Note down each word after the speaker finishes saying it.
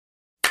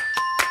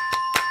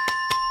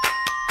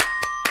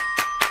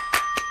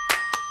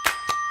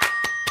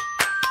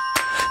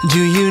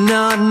Do you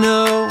not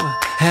know?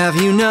 Have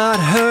you not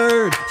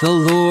heard? The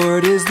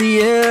Lord is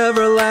the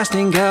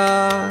everlasting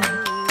God.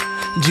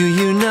 Do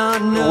you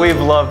not know? We've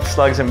loved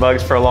Slugs and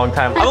Bugs for a long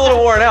time. I'm a little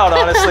worn out,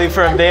 honestly,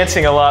 from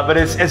dancing a lot, but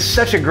it's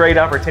such a great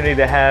opportunity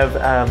to have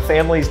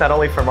families, not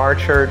only from our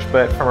church,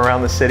 but from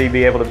around the city,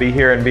 be able to be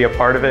here and be a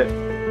part of it.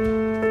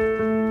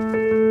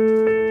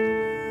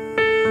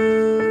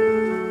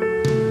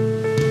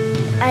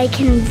 I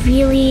can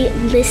really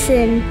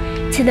listen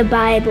to the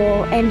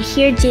Bible and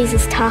hear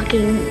Jesus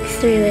talking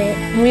through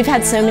it. We've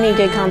had so many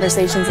good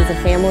conversations as a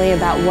family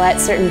about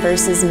what certain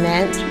verses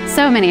meant.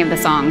 So many of the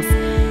songs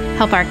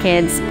help our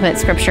kids put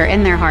scripture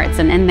in their hearts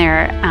and in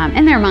their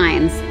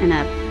minds in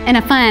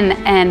a fun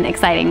and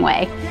exciting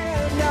way.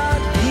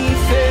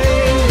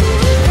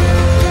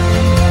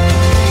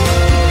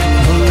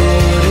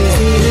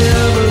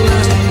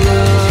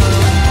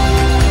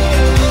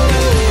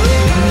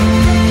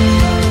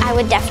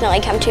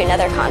 Definitely come to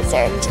another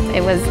concert.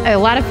 It was a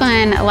lot of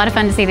fun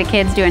to see the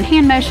kids doing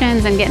hand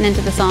motions and getting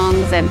into the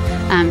songs,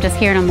 and just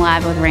hearing them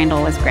live with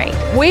Randall was great.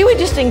 We would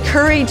just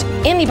encourage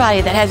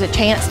anybody that has a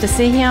chance to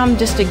see him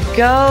just to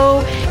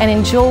go and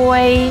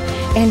enjoy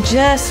and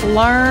just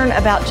learn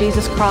about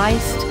Jesus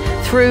Christ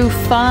through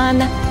fun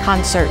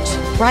concerts.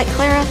 Right,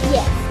 Clara?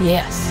 Yes.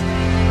 Yes.